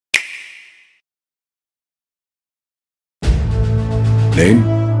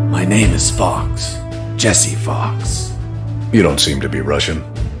Name? My name is Fox. Jesse Fox. You don't seem to be Russian.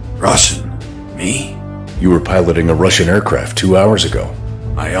 Russian? Me? You were piloting a Russian aircraft 2 hours ago.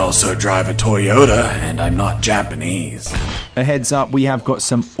 I also drive a Toyota, and I'm not Japanese. A heads up, we have got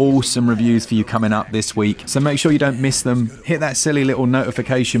some awesome reviews for you coming up this week, so make sure you don't miss them. Hit that silly little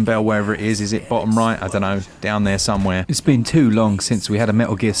notification bell wherever it is. Is it bottom right? I don't know, down there somewhere. It's been too long since we had a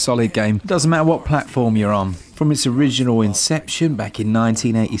Metal Gear Solid game. It doesn't matter what platform you're on. From its original inception back in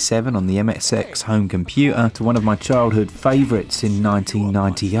 1987 on the MSX home computer to one of my childhood favourites in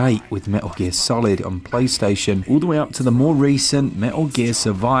 1998 with Metal Gear Solid on PlayStation, all the way up to the more recent Metal Gear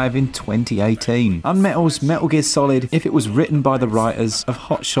Survive in 2018. UnMetal's Metal Gear Solid, if it was written by the writers of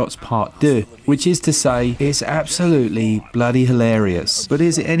Hot Shots Part 2, which is to say, it's absolutely bloody hilarious. But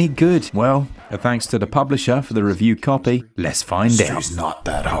is it any good? Well, thanks to the publisher for the review copy, let's find out. It's not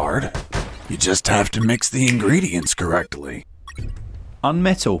that hard. You just have to mix the ingredients correctly.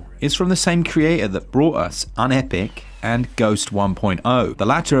 UnMetal is from the same creator that brought us Unepic and Ghost 1.0. The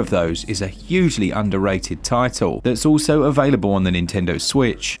latter of those is a hugely underrated title that's also available on the Nintendo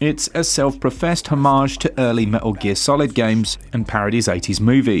Switch. It's a self-professed homage to early Metal Gear Solid games and parodies 80s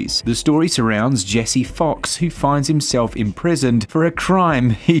movies. The story surrounds Jesse Fox, who finds himself imprisoned for a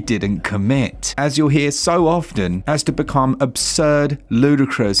crime he didn't commit, as you'll hear so often as to become absurd,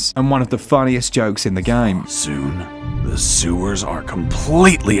 ludicrous, and one of the funniest jokes in the game. Soon, the sewers are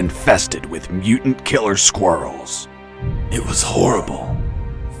completely infested with mutant killer squirrels. It was horrible.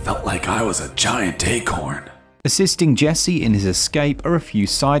 Felt like I was a giant acorn. Assisting Jesse in his escape are a few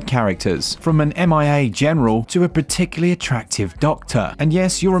side characters, from an MIA general to a particularly attractive doctor. And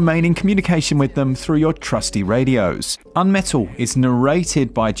yes, you'll remain in communication with them through your trusty radios. UnMetal is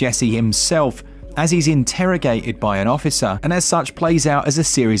narrated by Jesse himself, as he's interrogated by an officer, and as such plays out as a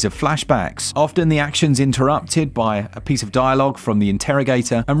series of flashbacks. Often the action's interrupted by a piece of dialogue from the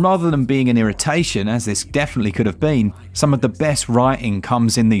interrogator, and rather than being an irritation, as this definitely could have been, some of the best writing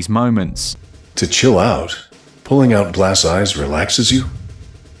comes in these moments. To chill out, pulling out glass eyes relaxes you?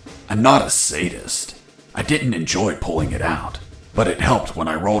 I'm not a sadist. I didn't enjoy pulling it out, but it helped when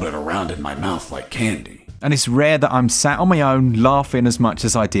I rolled it around in my mouth like candy. And it's rare that I'm sat on my own laughing as much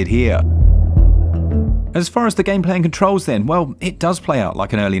as I did here. As far as the gameplay and controls then, well, it does play out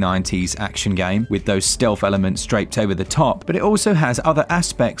like an early 90s action game with those stealth elements draped over the top, but it also has other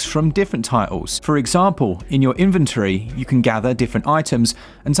aspects from different titles. For example, in your inventory, you can gather different items,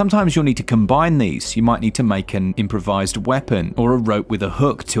 and sometimes you'll need to combine these. You might need to make an improvised weapon or a rope with a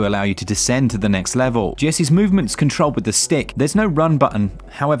hook to allow you to descend to the next level. Jesse's movement's controlled with the stick. There's no run button.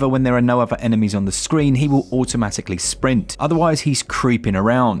 However, when there are no other enemies on the screen, he will automatically sprint. Otherwise, he's creeping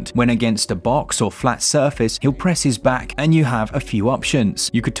around. When against a box or flat surface, he'll press his back and you have a few options.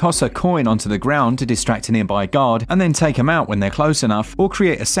 You could toss a coin onto the ground to distract a nearby guard and then take them out when they're close enough, or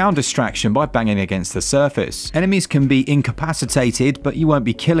create a sound distraction by banging against the surface. Enemies can be incapacitated, but you won't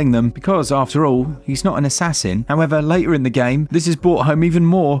be killing them because, after all, he's not an assassin. However, later in the game, this is brought home even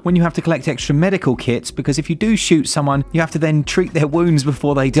more when you have to collect extra medical kits, because if you do shoot someone, you have to then treat their wounds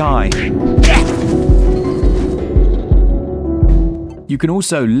before they die. You can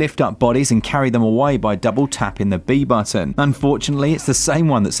also lift up bodies and carry them away by double tapping the B button. Unfortunately, it's the same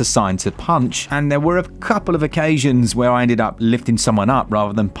one that's assigned to punch, and there were a couple of occasions where I ended up lifting someone up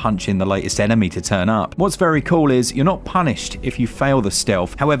rather than punching the latest enemy to turn up. What's very cool is you're not punished if you fail the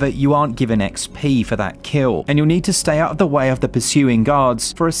stealth. However, you aren't given XP for that kill, and you'll need to stay out of the way of the pursuing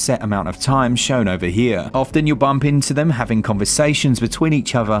guards for a set amount of time shown over here. Often you'll bump into them having conversations between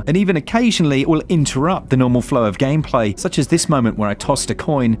each other, and even occasionally it will interrupt the normal flow of gameplay, such as this moment where I tossed a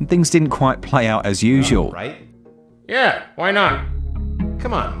coin and things didn't quite play out as usual. Right? Yeah, why not?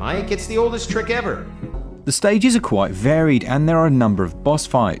 Come on, Mike, it's the oldest trick ever. The stages are quite varied and there are a number of boss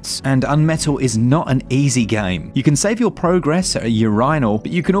fights, and UnMetal is not an easy game. You can save your progress at a urinal,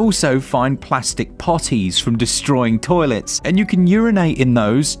 but you can also find plastic potties from destroying toilets, and you can urinate in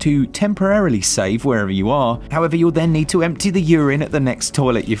those to temporarily save wherever you are. However, you'll then need to empty the urine at the next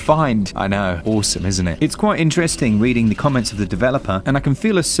toilet you find. I know, awesome, isn't it? It's quite interesting reading the comments of the developer, and I can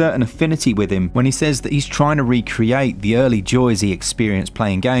feel a certain affinity with him when he says that he's trying to recreate the early joys he experienced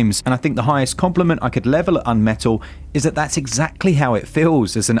playing games, and I think the highest compliment I could level at UnMetal is that that's exactly how it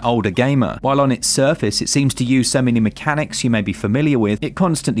feels as an older gamer. While on its surface it seems to use so many mechanics you may be familiar with, it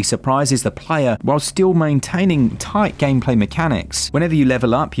constantly surprises the player while still maintaining tight gameplay mechanics. Whenever you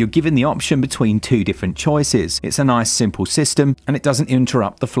level up, you're given the option between two different choices. It's a nice simple system, and it doesn't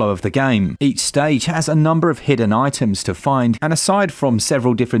interrupt the flow of the game. Each stage has a number of hidden items to find, and aside from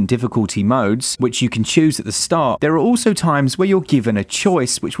several different difficulty modes, which you can choose at the start, there are also times where you're given a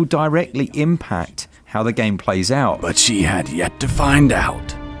choice which will directly impact how the game plays out. But she had yet to find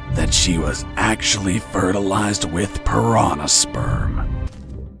out that she was actually fertilized with piranha sperm.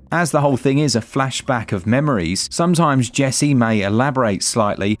 As the whole thing is a flashback of memories, sometimes Jesse may elaborate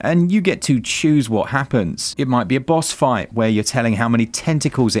slightly and you get to choose what happens. It might be a boss fight where you're telling how many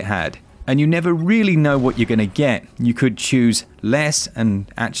tentacles it had, and you never really know what you're going to get. You could choose less and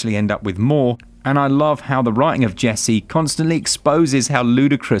actually end up with more. And I love how the writing of Jesse constantly exposes how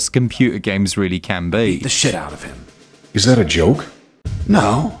ludicrous computer games really can be. Beat the shit out of him. Is that a joke?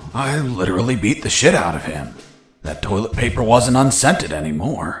 No, I literally beat the shit out of him. That toilet paper wasn't unscented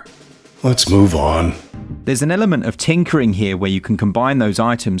anymore. Let's move on. There's an element of tinkering here where you can combine those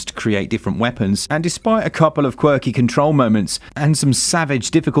items to create different weapons, and despite a couple of quirky control moments and some savage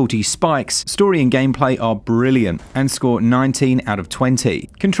difficulty spikes, story and gameplay are brilliant and score 19 out of 20.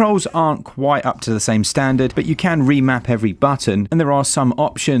 Controls aren't quite up to the same standard, but you can remap every button, and there are some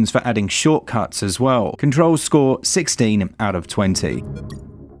options for adding shortcuts as well. Controls score 16 out of 20.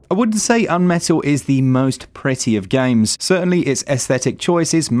 I wouldn't say UnMetal is the most pretty of games. Certainly its aesthetic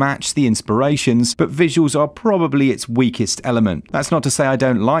choices match the inspirations, but visuals are probably its weakest element. That's not to say I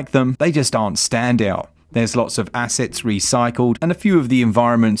don't like them, they just aren't standout. There's lots of assets recycled, and a few of the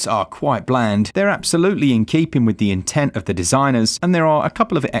environments are quite bland. They're absolutely in keeping with the intent of the designers, and there are a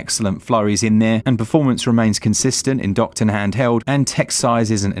couple of excellent flurries in there, and performance remains consistent in docked and handheld, and text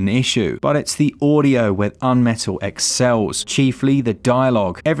size isn't an issue. But it's the audio where UnMetal excels, chiefly the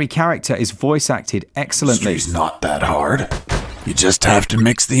dialogue. Every character is voice acted excellently. It's not that hard. You just have to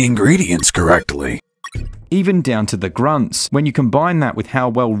mix the ingredients correctly. Even down to the grunts. When you combine that with how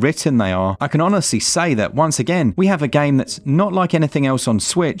well written they are, I can honestly say that once again, we have a game that's not like anything else on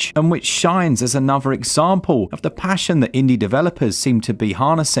Switch, and which shines as another example of the passion that indie developers seem to be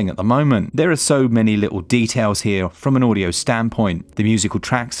harnessing at the moment. There are so many little details here from an audio standpoint. The musical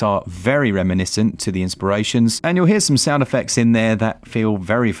tracks are very reminiscent to the inspirations, and you'll hear some sound effects in there that feel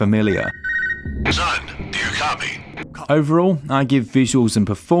very familiar. Son, do you copy? Overall, I give visuals and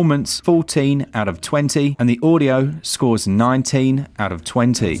performance 14 out of 20, and the audio scores 19 out of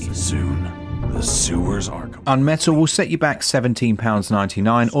 20. Soon, the sewers are... UnMetal will set you back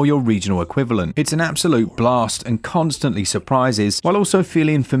 £17.99 or your regional equivalent. It's an absolute blast and constantly surprises, while also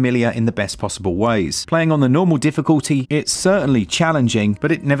feeling familiar in the best possible ways. Playing on the normal difficulty, it's certainly challenging,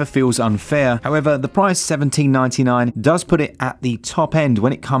 but it never feels unfair. However, the price £17.99 does put it at the top end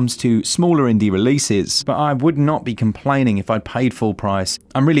when it comes to smaller indie releases, but I would not be complaining if I'd paid full price.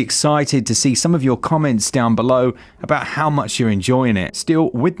 I'm really excited to see some of your comments down below about how much you're enjoying it.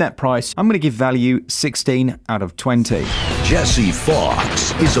 Still, with that price, I'm going to give value 16 out of 20. Jesse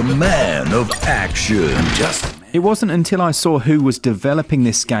Fox is a man of action. It wasn't until I saw who was developing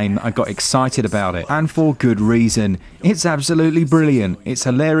this game that I got excited about it, and for good reason. It's absolutely brilliant, it's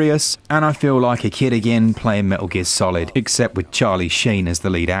hilarious, and I feel like a kid again playing Metal Gear Solid, except with Charlie Sheen as the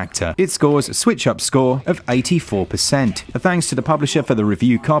lead actor. It scores a SwitchUp score of 84%. A thanks to the publisher for the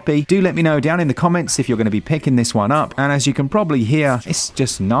review copy. Do let me know down in the comments if you're going to be picking this one up, and as you can probably hear, it's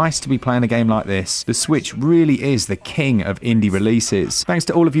just nice to be playing a game like this. The Switch really is the king of indie releases. Thanks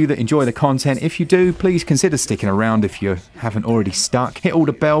to all of you that enjoy the content. If you do, please consider sticking around if you haven't already stuck. Hit all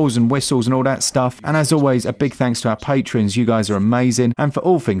the bells and whistles and all that stuff. And as always, a big thanks to our patrons. You guys are amazing. And for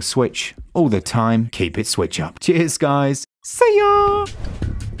all things Switch, all the time, keep it Switch up. Cheers, guys. See ya!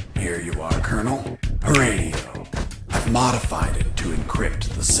 Here you are, Colonel. A radio. I've modified it to encrypt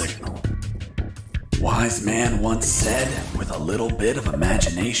the signal. Wise man once said, with a little bit of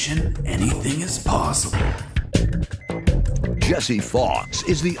imagination, anything is possible. Jesse Fox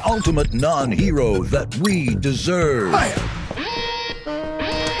is the ultimate non-hero that we deserve.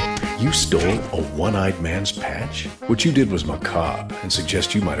 You stole a one-eyed man's patch? What you did was macabre and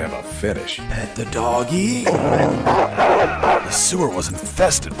suggest you might have a fetish. Pet the doggy. The sewer was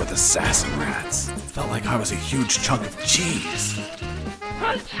infested with assassin rats. Felt like I was a huge chunk of cheese.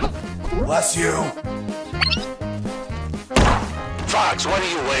 Bless you. Fox, what are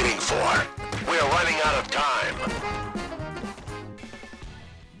you waiting for? We are running out of time.